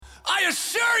I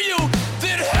assure you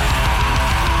that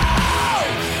hell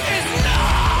is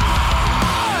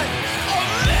not a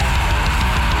myth.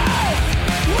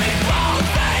 We both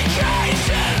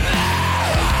vacation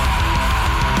there.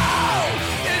 Hell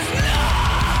is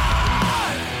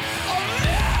not a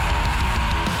myth.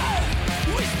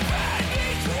 We spend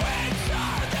each winter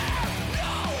there.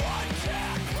 No one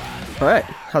can. All right,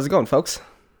 how's it going, folks?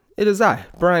 It is I,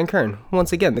 Brian Kern,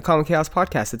 once again, the Common Chaos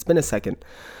Podcast. It's been a second.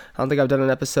 I don't think I've done an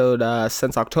episode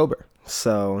since October,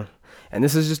 and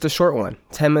this is just a short one,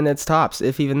 10 minutes tops,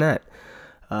 if even that.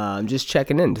 I'm just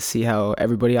checking in to see how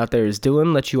everybody out there is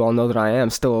doing, let you all know that I am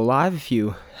still alive if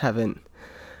you haven't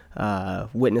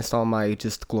witnessed all my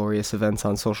just glorious events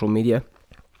on social media.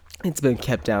 It's been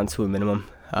kept down to a minimum,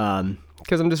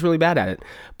 because I'm just really bad at it,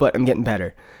 but I'm getting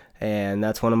better. And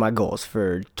that's one of my goals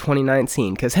for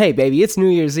 2019. Because, hey, baby, it's New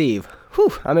Year's Eve.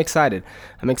 Whew, I'm excited.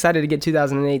 I'm excited to get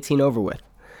 2018 over with.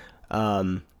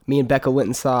 Me and Becca went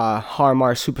and saw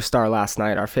Harmar Superstar last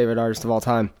night, our favorite artist of all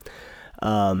time.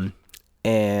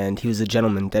 And he was a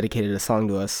gentleman, dedicated a song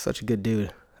to us. Such a good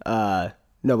dude. No,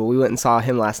 but we went and saw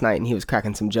him last night, and he was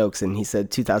cracking some jokes. And he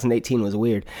said 2018 was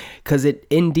weird. Because it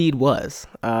indeed was.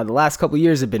 The last couple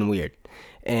years have been weird.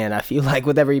 And I feel like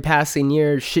with every passing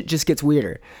year, shit just gets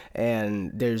weirder.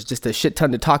 And there's just a shit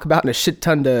ton to talk about and a shit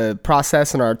ton to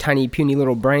process in our tiny, puny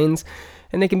little brains.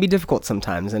 And they can be difficult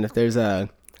sometimes. And if there's a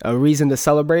reason to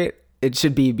celebrate, it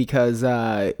should be because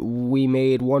we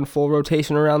made one full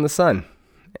rotation around the sun.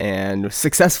 And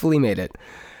successfully made it.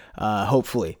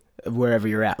 Hopefully, wherever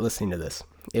you're at listening to this,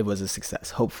 it was a success.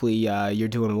 Hopefully, you're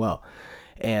doing well.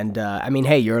 And, I mean,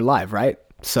 hey, you're alive, right?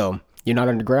 So, you're not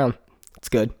underground. It's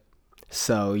good.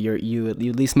 So you at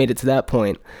least made it to that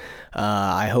point.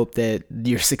 I hope that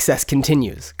your success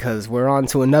continues, because we're on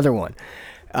to another one.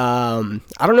 I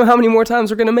don't know how many more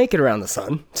times we're going to make it around the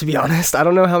sun, to be honest. I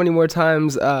don't know how many more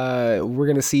times we're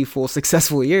going to see full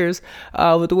successful years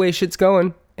with the way shit's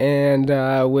going, and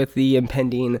with the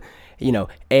impending,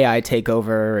 AI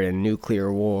takeover and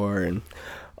nuclear war and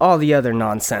all the other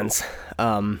nonsense.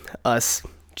 Us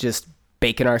just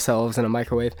baking ourselves in a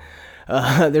microwave.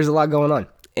 There's a lot going on.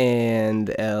 And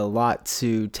a lot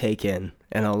to take in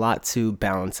and a lot to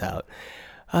balance out.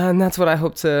 And that's what I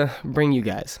hope to bring you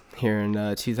guys here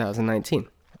in 2019.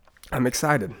 I'm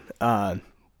excited.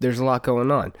 There's a lot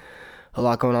going on. A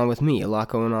lot going on with me, a lot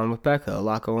going on with Becca, a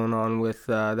lot going on with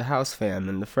the house fam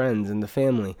and the friends and the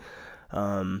family,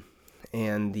 and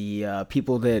the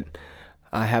people that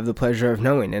I have the pleasure of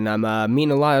knowing. And I'm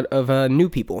meeting a lot of new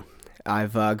people.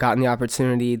 I've gotten the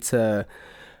opportunity to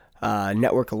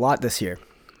network a lot this year.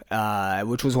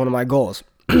 Which was one of my goals.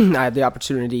 I had the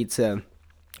opportunity to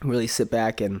really sit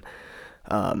back and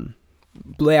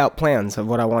lay out plans of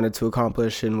what I wanted to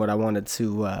accomplish and what I wanted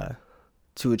to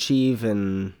achieve,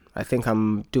 and I think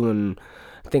I'm on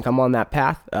that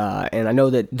path. And I know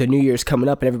that the New Year's coming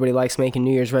up, and everybody likes making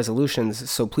New Year's resolutions,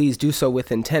 so please do so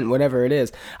with intent, whatever it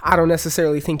is. I don't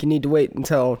necessarily think you need to wait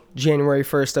until January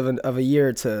 1st of a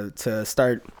year to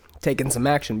start taking some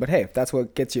action, but hey, if that's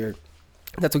what gets you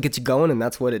going, and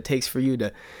that's what it takes for you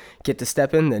to get to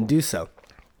step in, then do so.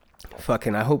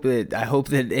 I hope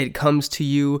that it comes to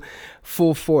you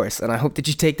full force, and I hope that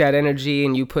you take that energy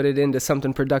and you put it into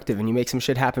something productive, and you make some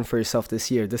shit happen for yourself this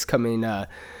year, this coming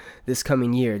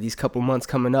year, these couple months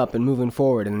coming up and moving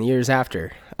forward, and the years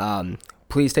after.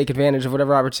 Please take advantage of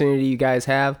whatever opportunity you guys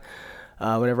have,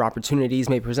 whatever opportunities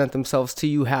may present themselves to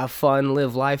you. Have fun,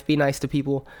 live life, be nice to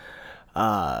people.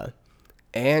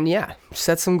 And yeah,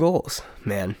 set some goals,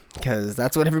 man, because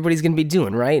that's what everybody's going to be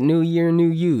doing, right? New year, new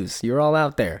yous. You're all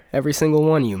out there. Every single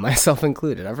one of you, myself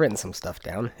included. I've written some stuff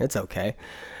down. It's okay.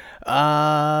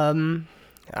 I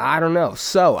don't know.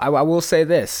 So I will say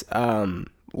this.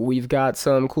 We've got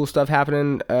some cool stuff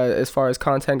happening as far as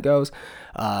content goes.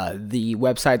 The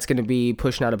website's going to be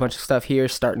pushing out a bunch of stuff here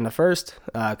starting the 1st,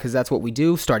 because that's what we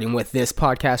do, starting with this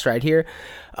podcast right here.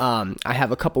 I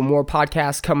have a couple more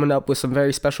podcasts coming up with some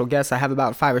very special guests. I have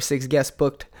about 5 or 6 guests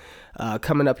booked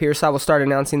coming up here, so I will start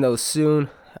announcing those soon.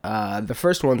 The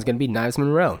first one's going to be Knives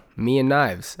Monroe, me and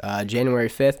Knives, January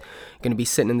 5th. Going to be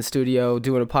sitting in the studio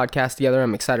doing a podcast together.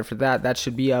 I'm excited for that. That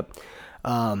should be up.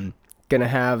 Gonna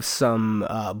have some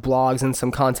blogs and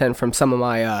some content from some of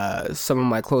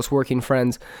my close working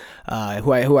friends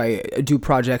who I do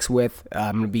projects with.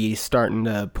 I'm gonna be starting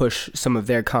to push some of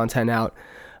their content out.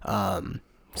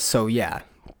 So yeah,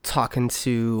 talking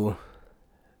to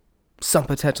some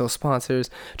potential sponsors,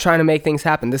 trying to make things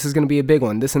happen. This is going to be a big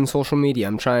one. This in social media.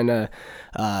 I'm trying to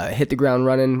hit the ground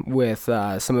running with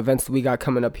some events that we got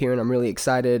coming up here, and I'm really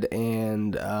excited,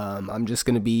 and I'm just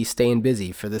going to be staying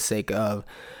busy for the sake of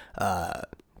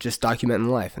just documenting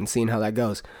life and seeing how that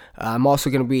goes. I'm also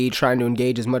going to be trying to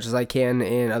engage as much as I can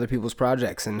in other people's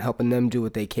projects and helping them do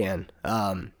what they can.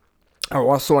 I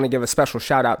also want to give a special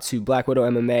shout out to Black Widow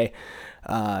MMA.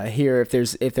 Here,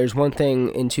 if there's one thing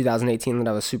in 2018 that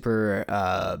I was super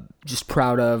just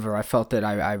proud of, or I felt that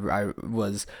I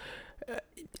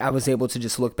was able to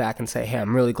just look back and say, hey,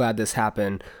 I'm really glad this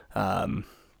happened. A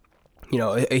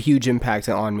huge impact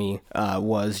on me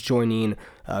was joining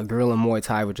Guerrilla Muay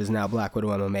Thai, which is now Black Widow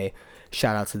MMA.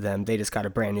 Shout out to them. They just got a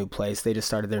brand new place. They just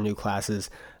started their new classes,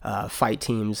 fight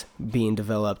teams being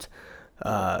developed,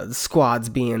 squads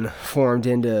being formed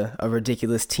into a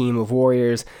ridiculous team of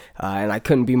warriors, and I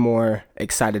couldn't be more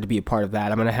excited to be a part of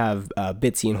that. I'm going to have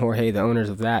Bitsy and Jorge, the owners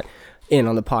of that, in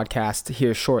on the podcast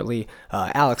here shortly.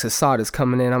 Alex Assad is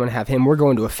coming in. I'm going to have him. We're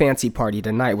going to a fancy party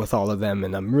tonight with all of them,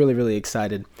 and I'm really, really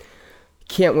excited.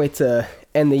 Can't wait to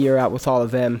end the year out with all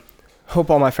of them. Hope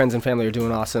all my friends and family are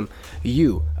doing awesome.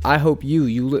 I hope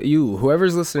you,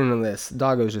 whoever's listening to this,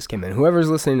 Doggos just came in, whoever's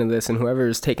listening to this and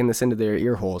whoever's taking this into their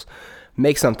ear holes,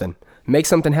 make something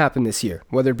happen this year,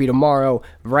 whether it be tomorrow,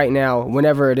 right now,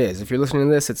 whenever it is. If you're listening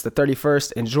to this, it's the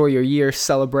 31st. Enjoy your year.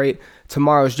 Celebrate.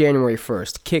 Tomorrow's January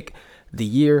 1st. Kick the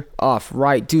year off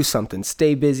right. Do something.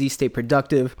 Stay busy. Stay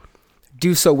productive.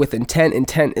 Do so with intent.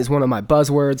 Intent is one of my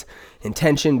buzzwords.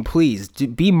 Intention, please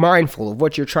be mindful of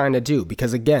what you're trying to do,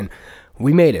 because again,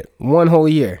 we made it one whole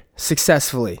year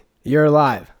successfully. You're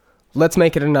alive. Let's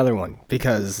make it another one,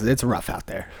 because it's rough out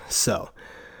there. So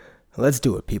let's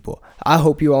do it, people. I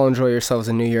hope you all enjoy yourselves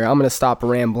in New Year. I'm going to stop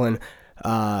rambling.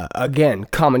 Again,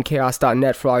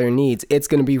 commonchaos.net for all your needs. It's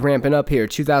going to be ramping up here.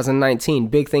 2019,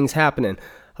 big things happening.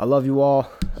 I love you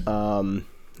all. And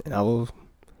I will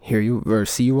hear you or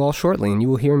see you all shortly, and you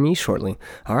will hear me shortly.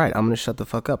 All right, I'm going to shut the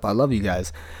fuck up. I love you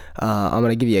guys. I'm going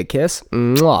to give you a kiss.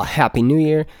 Mwah. Happy New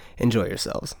Year. Enjoy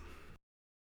yourselves.